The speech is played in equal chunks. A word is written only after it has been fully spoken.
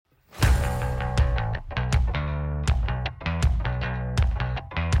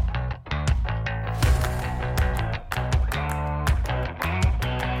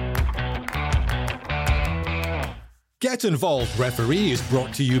Get Involved Referee is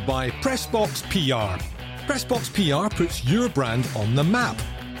brought to you by Pressbox PR. Pressbox PR puts your brand on the map.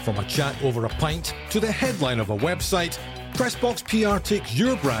 From a chat over a pint to the headline of a website, Pressbox PR takes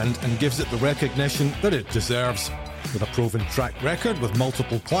your brand and gives it the recognition that it deserves. With a proven track record with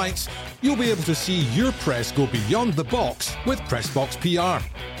multiple clients, you'll be able to see your press go beyond the box with Pressbox PR.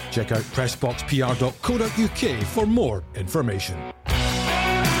 Check out pressboxpr.co.uk for more information.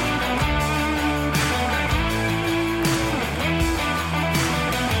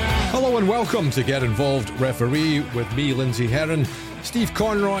 Hello and welcome to Get Involved Referee with me, Lindsay Herron, Steve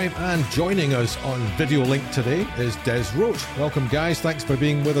Conroy, and joining us on video link today is Des Roach. Welcome guys, thanks for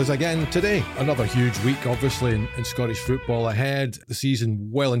being with us again today. Another huge week obviously in Scottish football ahead. The season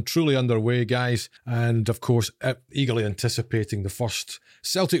well and truly underway guys, and of course eagerly anticipating the first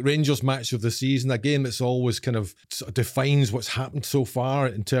Celtic Rangers match of the season, a game that's always kind of defines what's happened so far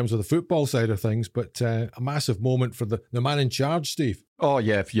in terms of the football side of things, but a massive moment for the man in charge, Steve. Oh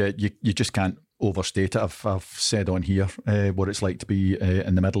yeah, you just can't overstate it. I've said on here what it's like to be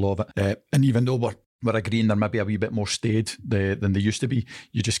in the middle of it, and even though we're agreeing they're maybe a wee bit more staid than they used to be,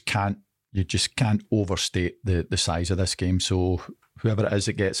 you just can't overstate the size of this game. So whoever it is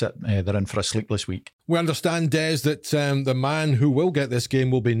that gets it, they're in for a sleepless week. We understand, Des, that the man who will get this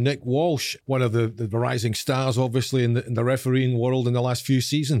game will be Nick Walsh, one of the rising stars obviously in the refereeing world in the last few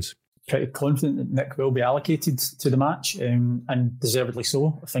seasons. Pretty confident that Nick will be allocated to the match, and deservedly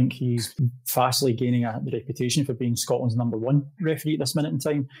so. I think he's fastly gaining the reputation for being Scotland's number one referee at this minute in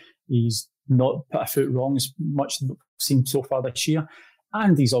time. He's not put a foot wrong as much as we've seen so far this year,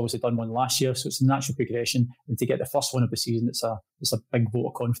 and he's obviously done one last year, so it's a natural progression. And to get the first one of the season, it's a big vote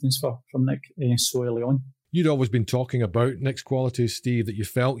of confidence from Nick so early on. You'd always been talking about Nick's qualities, Steve, that you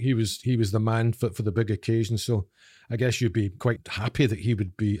felt he was the man for the big occasion. So I guess you'd be quite happy that he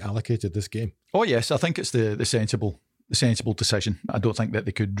would be allocated this game. Oh yes, I think it's the sensible decision. I don't think that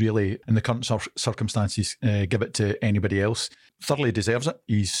they could really, in the current circumstances, give it to anybody else. Thoroughly deserves it.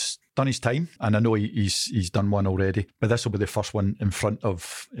 He's done his time, and I know he's done one already, but this will be the first one in front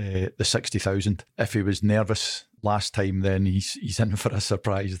of the 60,000. If he was nervous last time, then he's in for a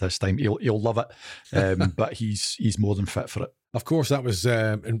surprise this time. He'll love it, but he's more than fit for it. Of course, that was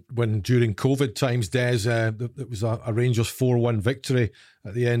when during COVID times, Des, it was a Rangers 4-1 victory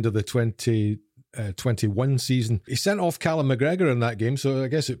at the end of the 2021 season. He sent off Callum McGregor in that game, so I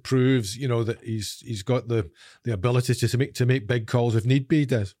guess it proves, that he's got the ability to make big calls if need be,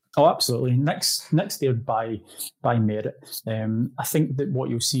 Des. Oh, absolutely. Nick's there by merit. I think that what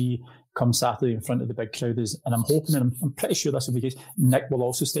you'll see come Saturday in front of the big crowd is, and I'm hoping, and I'm pretty sure this will be the case, Nick will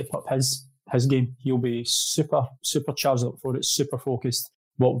also step up his game. He'll be super charged up for it, super focused.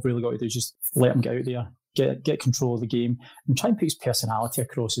 What we've really got to do is just let him get out there, get control of the game, and try and put his personality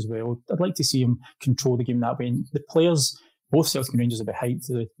across as well. I'd like to see him control the game that way. And the players, both Celtic and Rangers, have been hyped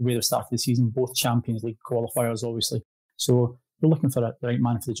to the way they've started the season, both Champions League qualifiers, obviously. So we're looking for the right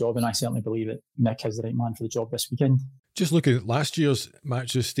man for the job, and I certainly believe that Nick is the right man for the job this weekend. Just looking at last year's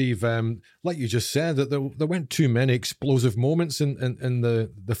matches, Steve, like you just said, that there weren't too many explosive moments in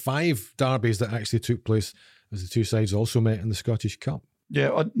the five derbies that actually took place as the two sides also met in the Scottish Cup.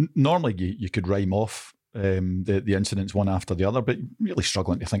 Yeah, normally you could rhyme off the incidents one after the other, but really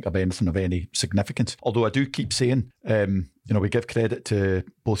struggling to think of anything of any significance. Although I do keep saying, we give credit to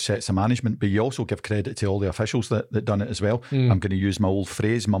both sets of management, but you also give credit to all the officials that done it as well. I'm going to use my old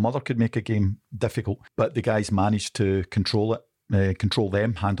phrase, my mother could make a game difficult, but the guys managed to control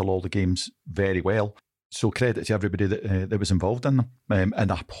them, handle all the games very well. So credit to everybody that was involved in them.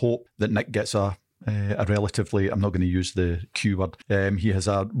 And I hope that Nick gets a relatively, I'm not going to use the Q word, he has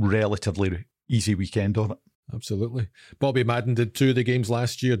a relatively easy weekend of it. Absolutely. Bobby Madden did two of the games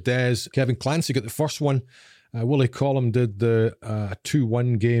last year. Des, Kevin Clancy got the first one. Willie Collum did the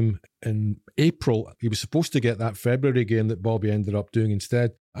 2-1 game in April. He was supposed to get that February game that Bobby ended up doing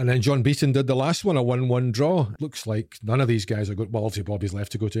instead. And then John Beaton did the last one, a 1-1 draw. Looks like none of these guys are good. Well, obviously Bobby's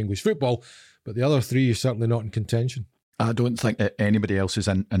left to go to English football, but the other three are certainly not in contention. I don't think that anybody else is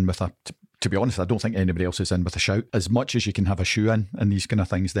in with a... To be honest, I don't think anybody else is in with a shout. As much as you can have a shoe in these kind of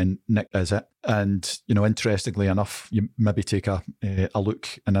things, then Nick is it. And, interestingly enough, you maybe take a look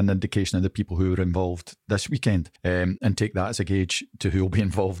and an indication of the people who were involved this weekend and take that as a gauge to who will be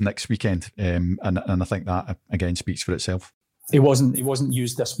involved next weekend. And I think that, again, speaks for itself. He wasn't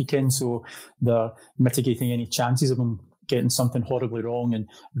used this weekend, so they're mitigating any chances of him getting something horribly wrong, and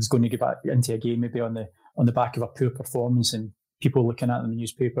he's going to get back into a game maybe on the back of a poor performance and people looking at him in the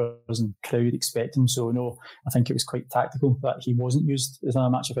newspapers and crowd expecting. So no, I think it was quite tactical that he wasn't used as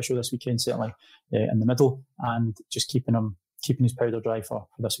a match official this weekend, certainly in the middle, and just keeping his powder dry for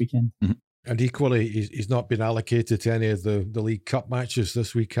this weekend. Mm-hmm. And equally, he's not been allocated to any of the League Cup matches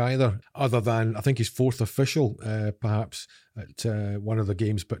this week either, other than, I think, his fourth official, perhaps, at one of the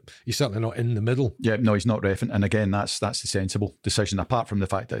games, but he's certainly not in the middle. Yeah, no, he's not reffing. And again, that's the sensible decision, apart from the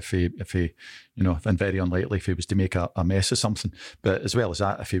fact that if he, and very unlikely if he was to make a mess of something, but as well as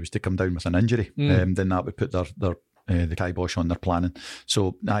that, if he was to come down with an injury, then that would put the kibosh on their planning.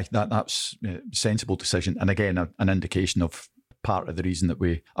 So that's a sensible decision. And again, an indication of part of the reason that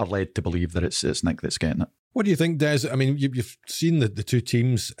we are led to believe that it's Nick that's getting it. What do you think, Des? I mean, you've seen the two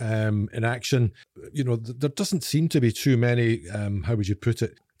teams in action. There doesn't seem to be too many, how would you put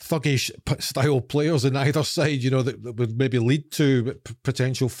it, thuggish style players on either side, that would maybe lead to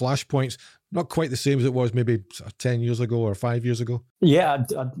potential flashpoints. Not quite the same as it was maybe 10 years ago or 5 years ago. Yeah,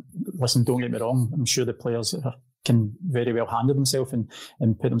 listen, don't get me wrong. I'm sure the players can very well handle themselves and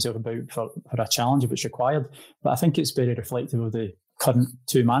put themselves about for a challenge if it's required. But I think it's very reflective of the current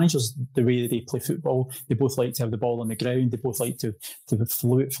two managers, the way they play football. They both like to have the ball on the ground. They both like to have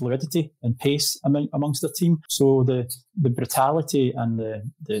fluidity and pace amongst their team. So the brutality and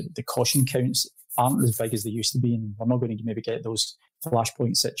the caution counts aren't as big as they used to be, and we're not going to maybe get those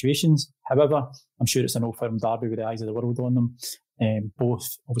flashpoint situations. However, I'm sure it's an old firm derby with the eyes of the world on them.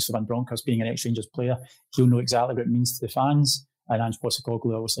 Both, obviously, Van Bronckhorst being an ex-Rangers player, he'll know exactly what it means to the fans. And Ange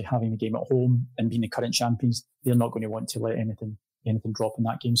Postecoglou, obviously, having the game at home and being the current champions, they're not going to want to let anything drop in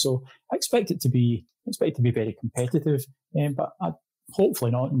that game. So I expect it to be very competitive, but hopefully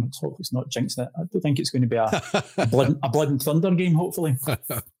not. And hopefully it's not jinxing it. I don't think it's going to be a blood and thunder game. Hopefully.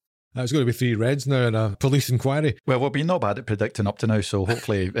 It's going to be 3 reds now and a police inquiry. Well, we've been not bad at predicting up to now, so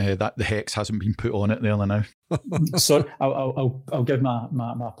hopefully that the hex hasn't been put on it there now. So I'll give my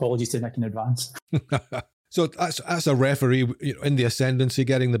apologies to Nick in advance. So as a referee, in the ascendancy,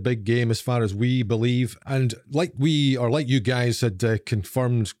 getting the big game as far as we believe, and like you guys had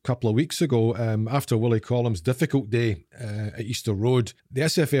confirmed a couple of weeks ago, after Willie Collum's difficult day at Easter Road, the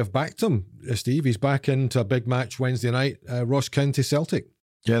SFA have backed him. Steve, he's back into a big match Wednesday night, Ross County Celtic.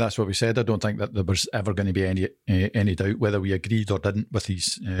 Yeah, that's what we said. I don't think that there was ever going to be any doubt whether we agreed or didn't with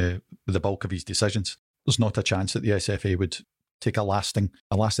with the bulk of his decisions. There's not a chance that the SFA would take a lasting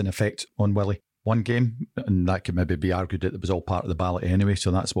effect on Willie. One game, and that could maybe be argued that it was all part of the ballot anyway, so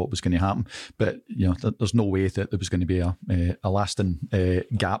that's what was going to happen. But there's no way that there was going to be a lasting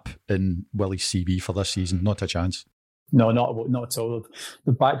gap in Willie's CV for this season. Not a chance. No, not at all.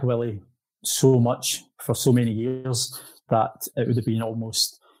 They've backed Willie so much for so many years that it would have been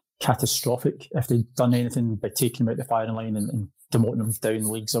almost catastrophic if they'd done anything by taking him out the firing line and demoting him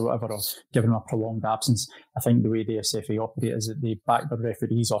down leagues or whatever, or giving him a prolonged absence. I think the way the SFA operate is that they back their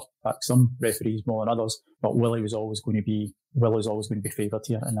referees, or back some referees more than others, but Willie was always going to be favoured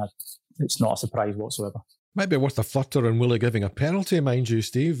here, and it's not a surprise whatsoever. Might be worth a flutter on Willie giving a penalty, mind you,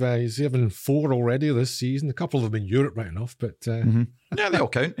 Steve. He's given 4 already this season. A couple of them in Europe right enough, but... Yeah, they all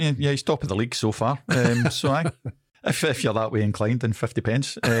count. Yeah, he's top of the league so far. If you're that way inclined, then 50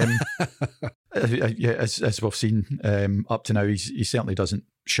 pence. As we've seen up to now, he certainly doesn't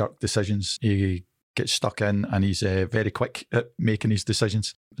shirk decisions. He gets stuck in, and he's very quick at making his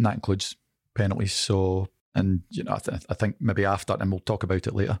decisions, and that includes penalties. So, and I think maybe after, and we'll talk about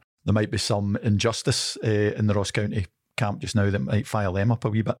it later, there might be some injustice in the Ross County camp just now that might fire them up a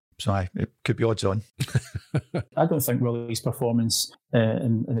wee bit. So it could be odds on. I don't think Willie's performance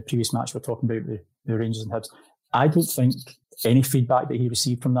in the previous match we're talking about, the Rangers and Hibs, I don't think any feedback that he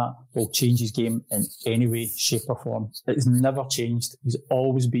received from that will change his game in any way, shape or form. It's never changed. He's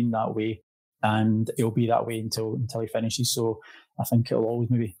always been that way, and it'll be that way until he finishes. So I think it'll always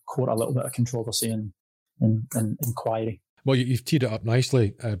maybe court a little bit of controversy and inquiry. Well, you've teed it up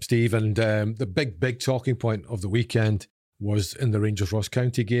nicely, Steve, and the big talking point of the weekend was in the Rangers-Ross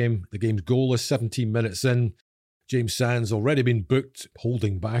County game. The game's goal is 17 minutes in. James Sands already been booked,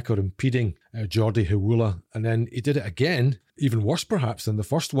 holding back or impeding Jordi Hewula. And then he did it again, even worse perhaps than the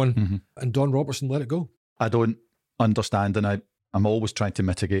first one, and Don Robertson let it go. I don't understand, and I'm always trying to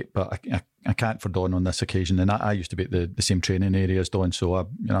mitigate, but I can't for Don on this occasion. And I used to be at the same training area as Don, so I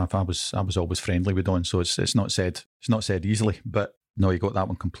was always friendly with Don, so it's not said easily. But no, he got that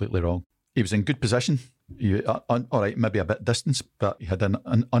one completely wrong. He was in good position. All right, maybe a bit distance, but he had an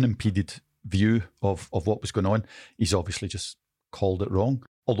unimpeded view of what was going on. He's obviously just called it wrong.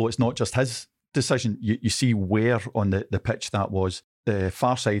 Although it's not just his decision. You see where on the pitch that was. The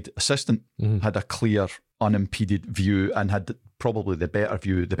far side assistant had a clear, unimpeded view and had probably the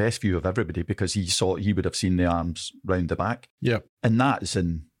best view of everybody, because he would have seen the arms round the back. Yeah. And that is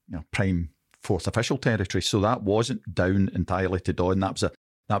in prime fourth official territory. So that wasn't down entirely to Don. That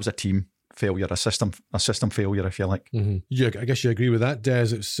was a team failure, a system failure, if you like. Mm-hmm. Yeah, I guess you agree with that,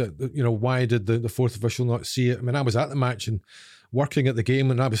 Des. It's why did the fourth official not see it? I mean, I was at the match and working at the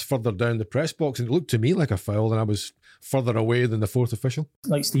game, and I was further down the press box, and it looked to me like a foul, and I was further away than the fourth official.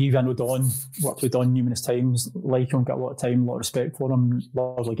 Like Steve, I know Don, worked with Don numerous times, like him, got a lot of time, a lot of respect for him,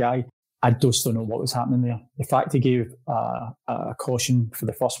 lovely guy. I just don't know what was happening there. The fact he gave a caution for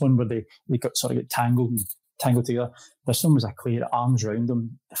the first one where they got tangled together, this one was a clear arms round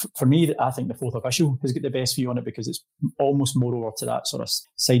them. For me, I think the fourth official has got the best view on it because it's almost more over to that sort of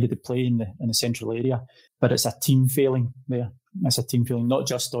side of the play in the central area. But it's a team failing there. It's a team failing, not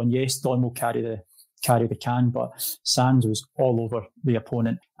just Don. Yes, Don will carry the can, but Sands was all over the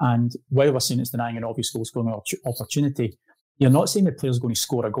opponent. And while we're saying it's denying an obvious goal scoring opportunity, you're not saying the player's going to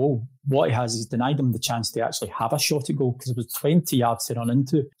score a goal. What he has is denied him the chance to actually have a shot at goal because there was 20 yards to run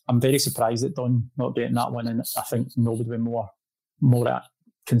into. I'm very surprised at Don not getting that one, and I think nobody would be more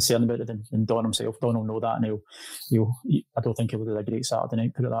concerned about it than Don himself. Don will know that, and I don't think he'll do a great Saturday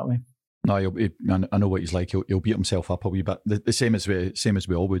night, put it that way. No, I know what he's like. He'll beat himself up a wee bit. The same as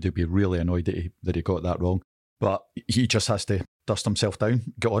we all would. He'd be really annoyed that he got that wrong. But he just has to dust himself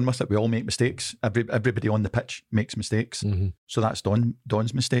down, get on with it. We all make mistakes. Everybody on the pitch makes mistakes. Mm-hmm. So that's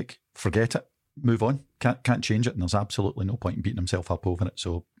Don's mistake. Forget it. Move on. Can't change it. And there's absolutely no point in beating himself up over it.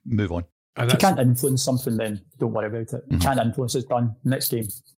 So move on. If you can't influence something, then don't worry about it. You can't influence it. Done. Next game.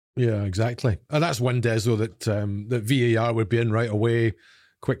 Yeah, exactly. And that's one, Des, though, that VAR would be in right away.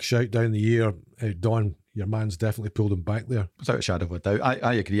 Quick shout down the ear. Don, your man's definitely pulled him back there. Without a shadow of a doubt.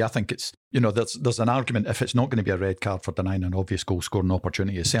 I agree. I think it's, there's an argument if it's not going to be a red card for denying an obvious goal scoring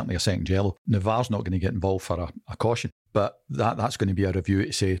opportunity, it's certainly a second yellow. VAR's not going to get involved for a caution. But that's going to be a review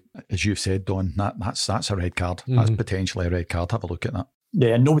to say, as you've said, Don, that's a red card. Mm-hmm. That's potentially a red card. Have a look at that.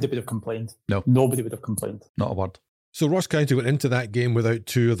 Yeah, nobody would have complained. No. Nobody would have complained. Not a word. So Ross County went into that game without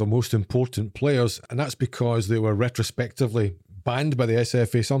two of the most important players, and that's because they were retrospectively banned by the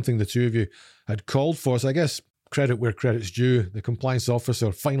SFA, something the two of you had called for. So I guess credit where credit's due. The compliance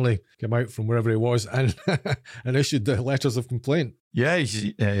officer finally came out from wherever he was and issued the letters of complaint. Yeah,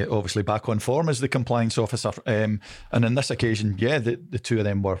 he's obviously back on form as the compliance officer. And on this occasion, yeah, the two of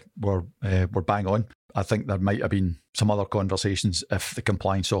them were bang on. I think there might have been some other conversations if the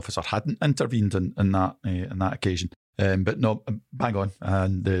compliance officer hadn't intervened in that occasion. But no, bang on.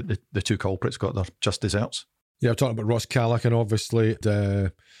 And the two culprits got their just desserts. Yeah, I'm talking about Ross Callach and obviously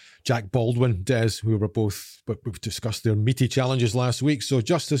Jack Baldwin, Des, who were both, but we've discussed their meaty challenges last week. So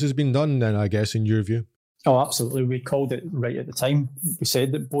justice has been done then, I guess, in your view. Oh, absolutely. We called it right at the time. We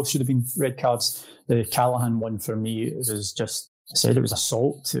said that both should have been red cards. The Callahan one, for me, it was just, I said it was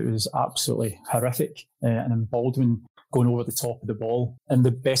assault. It was absolutely horrific. And then Baldwin going over the top of the ball. And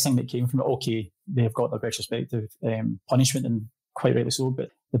the best thing that came from it, okay, they've got their retrospective punishment, and quite rightly so, but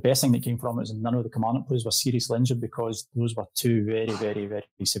the best thing that came from it is none of the Kilmarnock players were seriously injured, because those were two very, very, very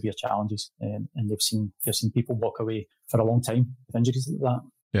severe challenges, and they've seen people walk away for a long time with injuries like that.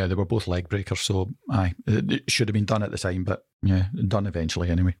 Yeah, they were both leg breakers, so it should have been done at the time, but yeah, done eventually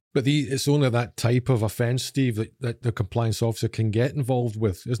anyway. But it's only that type of offence, Steve, that the compliance officer can get involved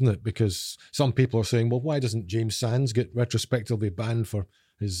with, isn't it? Because some people are saying, well, why doesn't James Sands get retrospectively banned for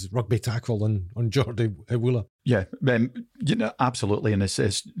his rugby tackle on Jordi Iwula? Yeah, absolutely. And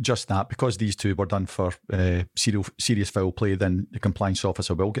it's just that, because these two were done for serious foul play, then the compliance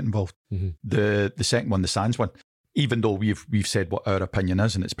officer will get involved. Mm-hmm. The second one, the Sands one, even though we've said what our opinion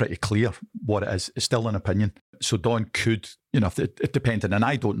is, and it's pretty clear what it is, it's still an opinion. So Don could, if it depended, and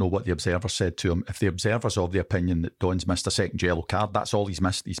I don't know what the observer said to him. If the observer's of the opinion that Don's missed a second yellow card, that's all he's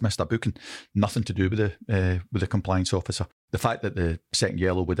missed. He's missed a booking. Nothing to do with the compliance officer. The fact that the second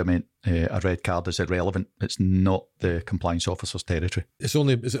yellow would have meant a red card is irrelevant. It's not the compliance officer's territory. It's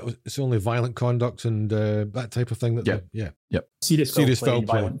only violent conduct and that type of thing. Yep. Serious foul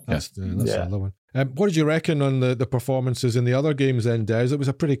play. That's the other one. What did you reckon on the performances in the other games then, Des? It was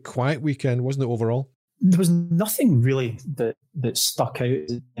a pretty quiet weekend, wasn't it, overall? There was nothing really that stuck out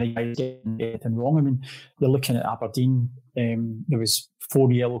as getting anything wrong. I mean, you're looking at Aberdeen. There was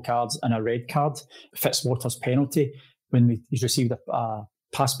 4 yellow cards and a red card. Fitzwater's penalty, when he's received a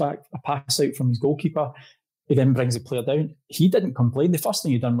pass out from his goalkeeper, he then brings the player down. He didn't complain. The first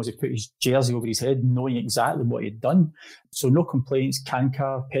thing he done was he put his jersey over his head, knowing exactly what he'd done. So no complaints.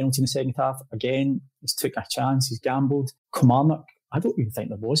 Kankar, penalty in the second half. Again, he's took a chance. He's gambled. Kilmarnock, I don't even think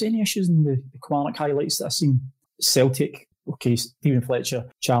there was any issues in the Kilmarnock highlights that I've seen. Celtic, okay, Stephen Fletcher,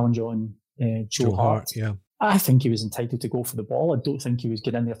 challenge on Joe Hart. Yeah. I think he was entitled to go for the ball. I don't think he was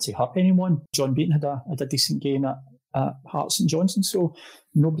getting in there to hurt anyone. John Beaton had a decent game at Hearts St Johnstone. So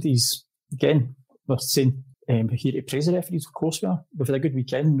nobody's, again, we're saying here to praise the referees. Of course we are. We've had a good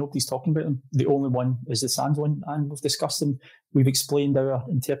weekend. Nobody's talking about them. The only one is the Sands one, and we've discussed them. We've explained our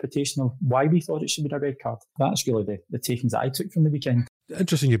interpretation of why we thought it should be a red card. That's really the takings that I took from the weekend.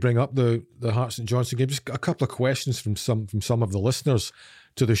 Interesting you bring up the Hearts St Johnstone game. Just a couple of questions from some of the listeners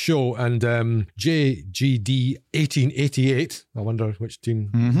to the show. And JGD 1888, I wonder which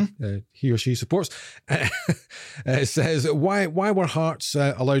team he or she supports, it says, why were Hearts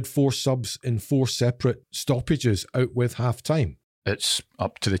allowed 4 subs in 4 separate stoppages out with half time? It's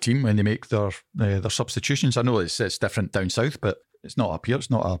up to the team when they make their substitutions. I know it's different down south, but it's not up here. It's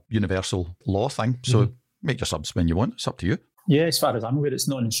not a universal law thing. So make your subs when you want. It's up to you. Yeah, as far as I'm aware, it's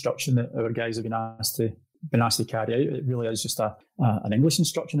not an instruction that our guys have been asked to carry out. It really is just an English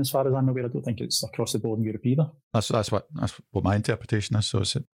instruction, as far as I'm aware. I don't think it's across the board in Europe either. That's what my interpretation is. So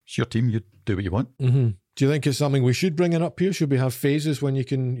it's your team. You do what you want. Mm-hmm. Do you think it's something we should bring it up here? Should we have phases when you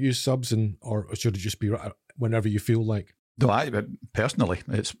can use subs, or should it just be whenever you feel like? No, personally,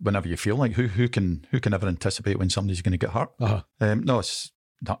 it's whenever you feel like. Who can ever anticipate when somebody's going to get hurt? No, it's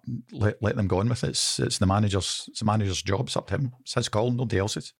not, let them go on with it. It's the manager's job. It's up to him. It's his call, nobody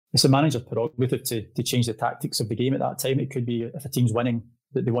else's. It's the manager's prerogative to change the tactics of the game at that time. It could be if a team's winning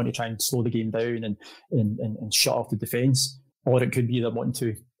that they want to try and slow the game down and shut off the defence, or it could be they're wanting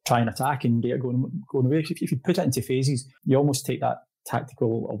to try and attack and get it going away. If you put it into phases, you almost take that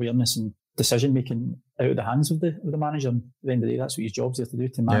tactical awareness and decision making out of the hands of the manager. And at the end of the day, that's what his job's there to do,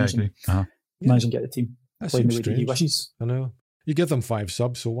 to manage manage and get the team playing the way that he wishes. I know. You give them 5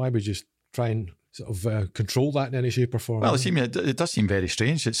 subs, so why would you just try and sort of control that in any shape or form? Well, it does seem very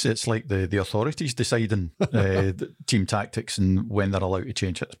strange. It's like the authorities deciding the team tactics and when they're allowed to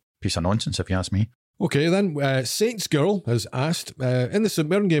change it. Piece of nonsense, if you ask me. Okay, then Saints Girl has asked, in the St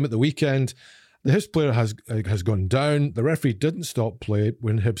Mirren game at the weekend, the Hibs player has gone down. The referee didn't stop play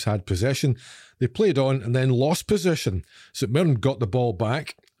when Hibs had possession. They played on and then lost possession. St Mirren got the ball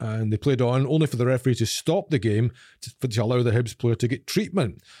back and they played on, only for the referee to stop the game to allow the Hibs player to get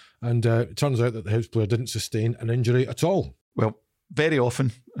treatment. And it turns out that the Hibs player didn't sustain an injury at all. Well, very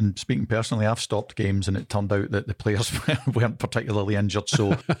often, and speaking personally, I've stopped games and it turned out that the players weren't particularly injured.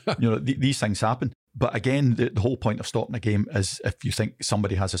 So, these things happen. But again, the whole point of stopping a game is if you think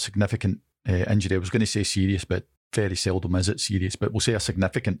somebody has a significant injury. I was going to say serious, but very seldom is it serious. But we'll say a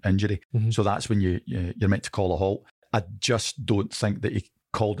significant injury. Mm-hmm. So that's when you're meant to call a halt. I just don't think that he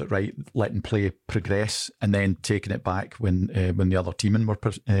called it right, letting play progress and then taking it back when the other teammen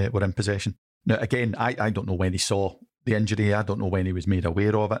were in possession. Now, again, I don't know when he saw the injury. I don't know when he was made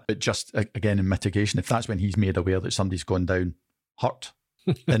aware of it. But just, again, in mitigation, if that's when he's made aware that somebody's gone down hurt,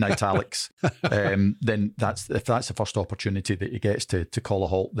 in italics, then if that's the first opportunity that he gets to call a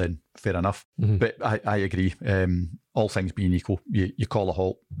halt, then fair enough. Mm-hmm. But I agree. All things being equal, you call a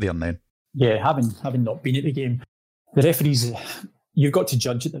halt there and then. Yeah, having not been at the game, the referees, you've got to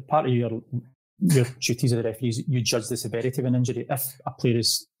judge it. Part of your duties as the referees, you judge the severity of an injury. If a player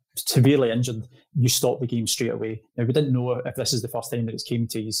is severely injured, you stop the game straight away. Now, we didn't know if this is the first time that it's came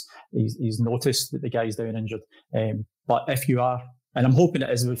to his notice that the guy's down injured. But if you are, and I'm hoping it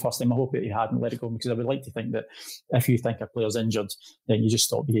is the first time, I hope that he hadn't let it go, because I would like to think that if you think a player's injured, then you just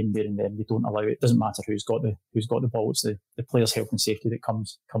stop the game there and then. You don't allow it. It doesn't matter who's got the ball. It's the player's health and safety that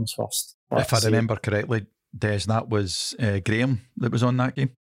comes first. But if I remember correctly, Des, that was Graham that was on that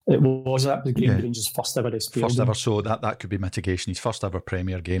game. That was Graham Granger's first ever SPL First game. ever, so that could be mitigation. His first ever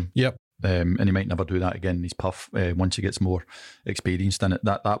Premier game. Yep. And he might never do that again in his puff once he gets more experienced in it.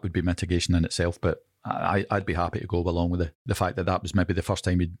 That would be mitigation in itself, but I'd be happy to go along with the fact that was maybe the first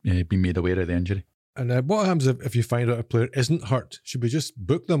time he'd been made aware of the injury. And what happens if you find out a player isn't hurt? Should we just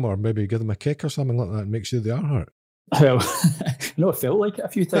book them or maybe give them a kick or something like that and make sure they are hurt? Well, no, I felt like it a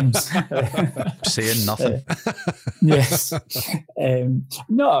few times. Saying nothing. Yes.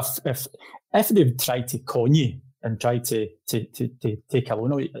 No, if they've tried to con you and tried to take a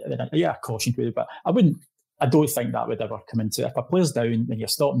loan, I caution to it, but I don't think that would ever come into it. If a player's down and you're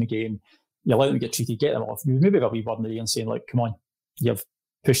stopping the game, you allow them to get treated, get them off. Maybe a wee word in the ear and saying, like, come on, you've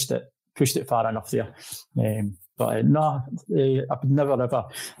pushed it far enough there. No, I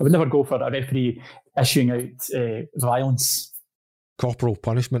would never go for a referee issuing out violence. Corporal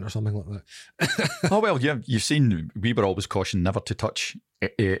punishment or something like that. Oh, well, yeah, you've seen, we were always cautioned never to touch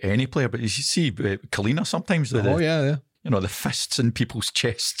any player, but you see Kalina sometimes. Yeah. The fists in people's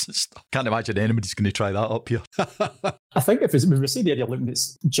chests and stuff. Can't imagine anybody's going to try that up here. I think if we say the area looking at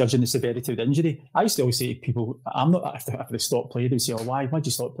judging the severity of the injury, I used to always say to people, I'm not, if they stop play, they say, why'd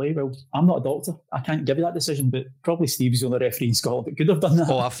you stop play? Well, I'm not a doctor. I can't give you that decision, but probably Steve's the only referee in Scotland that could have done that.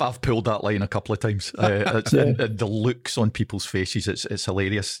 Oh, I've pulled that line a couple of times. And the looks on people's faces, it's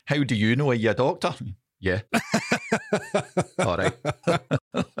hilarious. How do you know? Are you a doctor? Yeah. All right.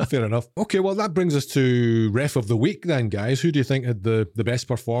 Fair enough. Okay, well, that brings us to Ref of the Week then, guys. Who do you think had the best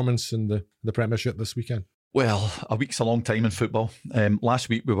performance in the Premiership this weekend? Well, a week's a long time in football. Last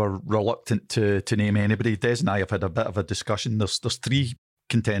week we were reluctant to name anybody. Des and I have had a bit of a discussion. There's 3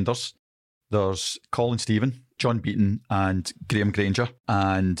 contenders. There's Colin Stephen, John Beaton and Graham Granger.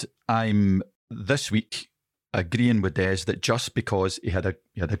 And I'm this week agreeing with Des that just because he had a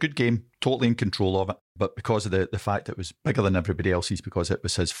good game, totally in control of it, but because of the fact it was bigger than everybody else's, because it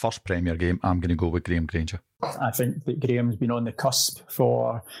was his first Premier game, I'm going to go with Graham Granger. I think that Graham's been on the cusp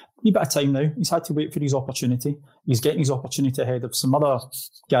for a wee bit of time now. He's had to wait for his opportunity. He's getting his opportunity ahead of some other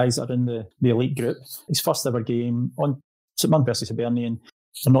guys that are in the elite group. His first ever game on St Mirren versus Hibernian.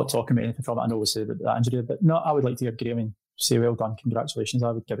 I'm not talking about anything from it. I know we said about that injury, but no, I would like to give Graham and say well done, congratulations.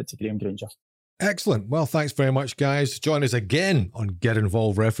 I would give it to Graham Granger. Excellent. Well, thanks very much, guys. Join us again on Get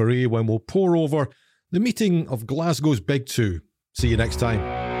Involved Referee when we'll pore over the meeting of Glasgow's Big Two. See you next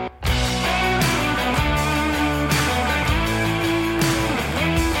time.